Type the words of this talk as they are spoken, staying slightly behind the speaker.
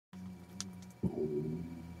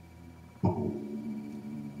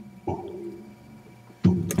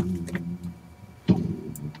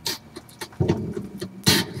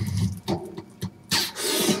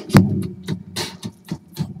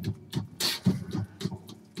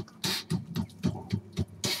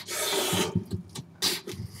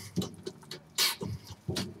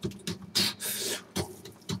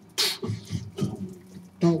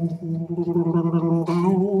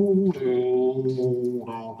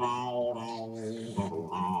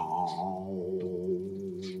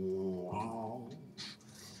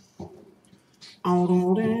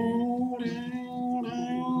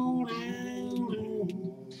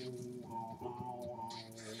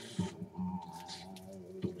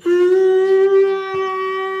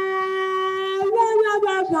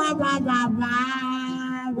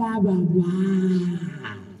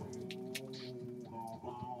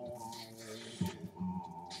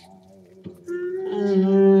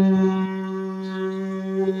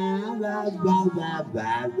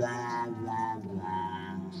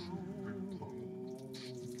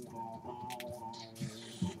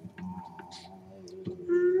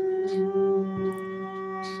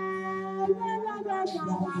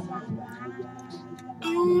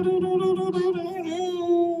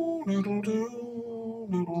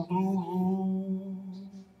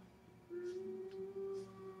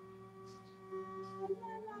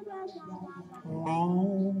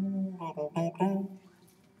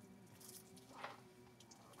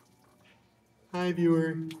Hi,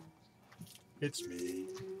 viewer. It's me.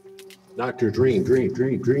 Dr. Dreame, dream,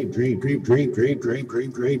 dream, dream, dream, dream, dream, dream, dream, dream,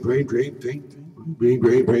 dream, dream, dream, dream, dream,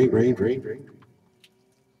 dream, dream, dream, dream, dream.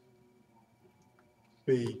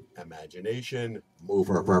 The imagination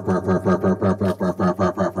mover.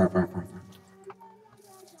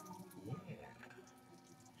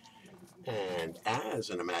 And as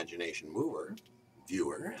an imagination mover,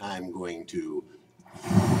 viewer, I'm going to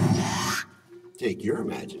take your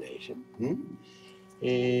imagination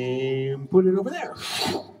and put it over there.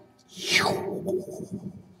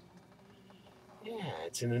 Yeah,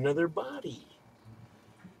 it's in another body,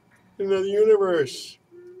 another universe,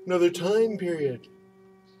 another time period.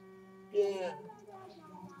 Yeah.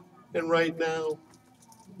 And right now,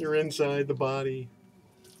 you're inside the body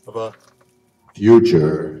of a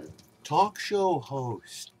future talk show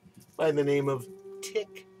host by the name of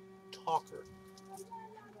Tikk Tauker.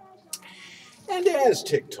 And as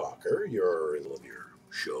Tikk Tauker, you're in the middle of your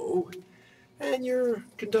show, and you're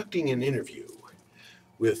conducting an interview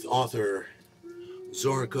with author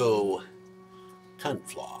Zorko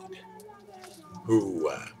Cuntflog, who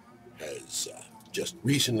has just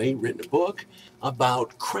recently written a book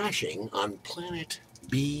about crashing on planet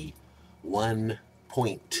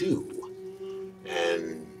B1.2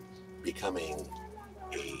 and becoming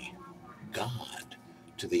a god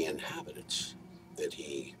to the inhabitants that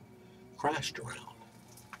he crashed around.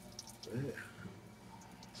 Yeah.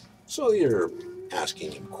 So you're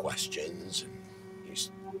asking him questions, and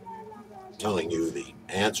he's telling you the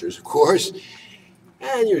answers, of course,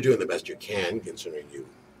 and you're doing the best you can, considering you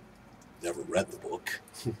never read the book.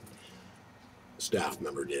 A staff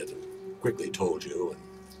member did and quickly told you in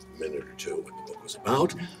a minute or two what the book was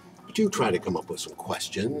about. But you try to come up with some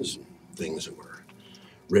questions and things that were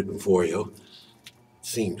written for you.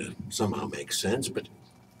 Seem to somehow make sense, but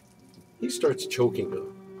he starts choking up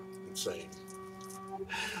and saying,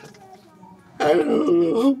 I don't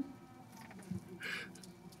know.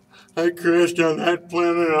 I crashed on that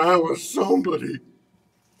planet and I was somebody.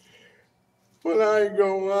 When I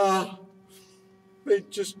go, they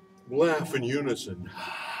just laugh in unison.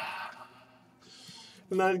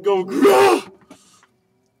 And I'd go, grah!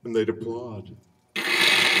 And they'd applaud.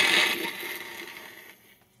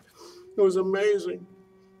 It was amazing.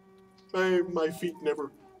 My feet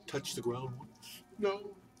never touched the ground once.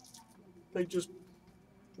 No. They just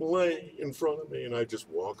lay in front of me and I just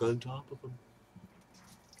walk on top of them.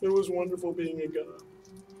 It was wonderful being a god.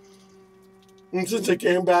 And since I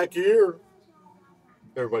came back here,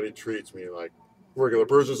 everybody treats me like a regular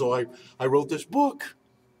person, so I wrote this book.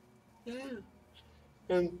 Yeah.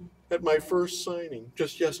 And at my first signing,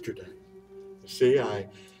 just yesterday, you see, I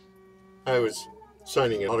was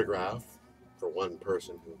signing an autograph for one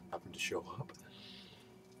person who happened to show up.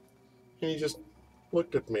 And he just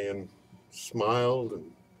looked at me and smiled,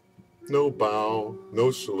 and no bow,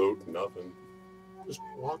 no salute, nothing. Just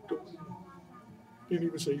walked away. Didn't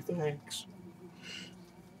even say thanks.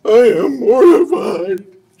 I am mortified.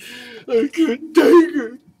 I can't take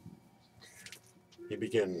it. He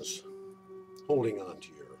begins holding on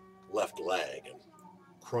to your left leg and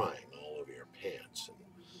crying all over your pants, and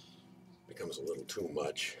it becomes a little too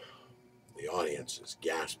much. The audience is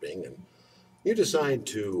gasping, and You decide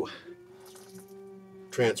to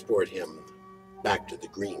transport him back to the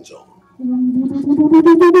green zone.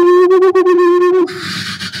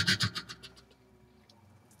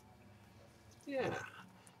 Yeah,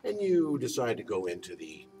 and you decide to go into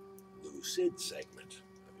the lucid segment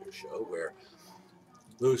of your show, where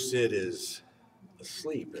Lucid is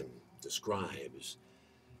asleep and describes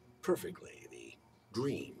perfectly the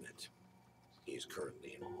dream that he's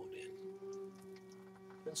currently involved in.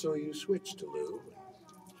 And so you switch to Lou,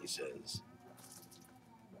 and he says,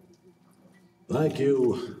 "Thank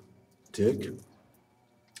you, Tikk.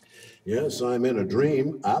 Yes, I'm in a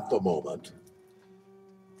dream at the moment,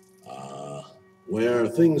 where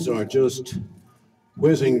things are just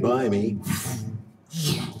whizzing by me.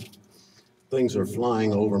 Things are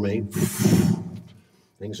flying over me.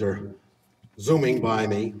 Things are zooming by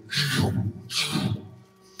me.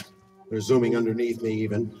 They're zooming underneath me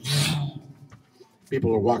even.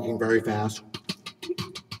 People are walking very fast.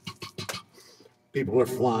 People are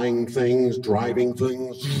flying things, driving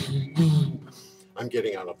things. I'm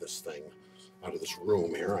getting out of this thing, out of this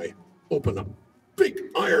room here. I open a big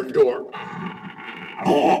iron door.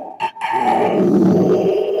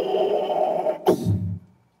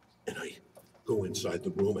 And I go inside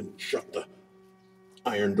the room and shut the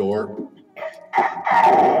iron door.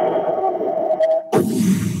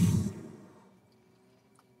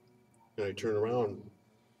 And I turn around,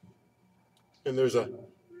 and there's a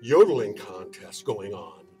yodeling contest going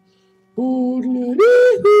on.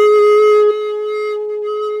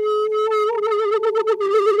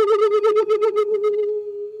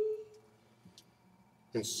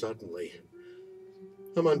 And suddenly,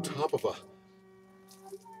 I'm on top of a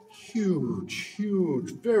huge,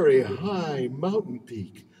 very high mountain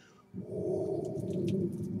peak.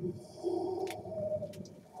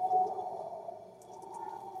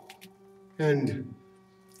 And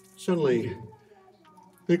suddenly, an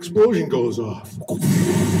explosion goes off,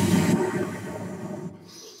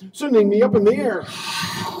 sending me up in the air.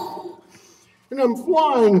 And I'm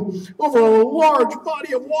flying over a large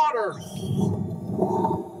body of water.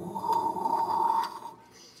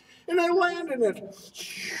 And I land in it.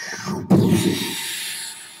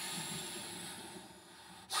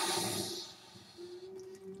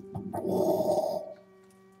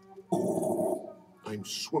 I'm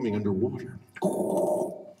swimming underwater.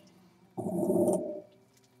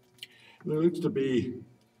 There looks to be,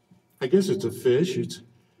 I guess it's a fish. It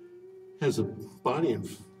has a body and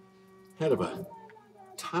head of a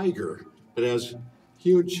tiger. It has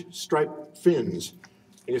huge striped fins.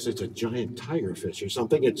 I guess it's a giant tiger fish or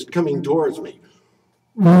something. It's coming towards me.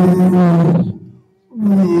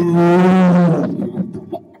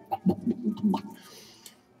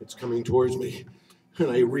 It's coming towards me,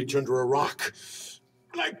 and I reach under a rock,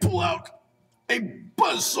 and I pull out a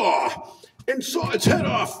buzzsaw and saw its head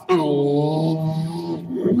off. And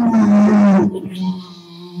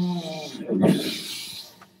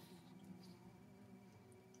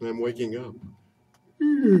I'm waking up.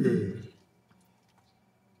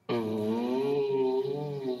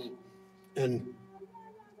 And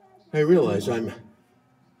I realize I'm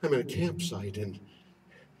at a campsite, and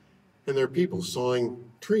there are people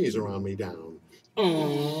sawing trees around me down.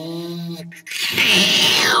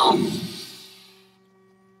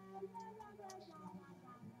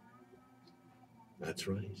 That's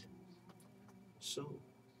right. So,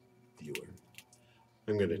 viewer,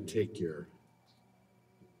 I'm going to take your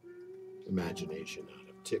imagination out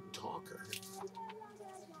of Tikk Tauker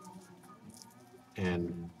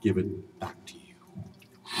and give it back to you.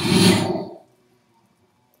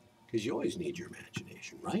 Because you always need your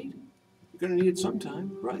imagination, right? You're going to need it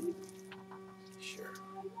sometime, right? Sure.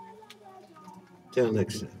 Till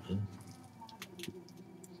next time, huh?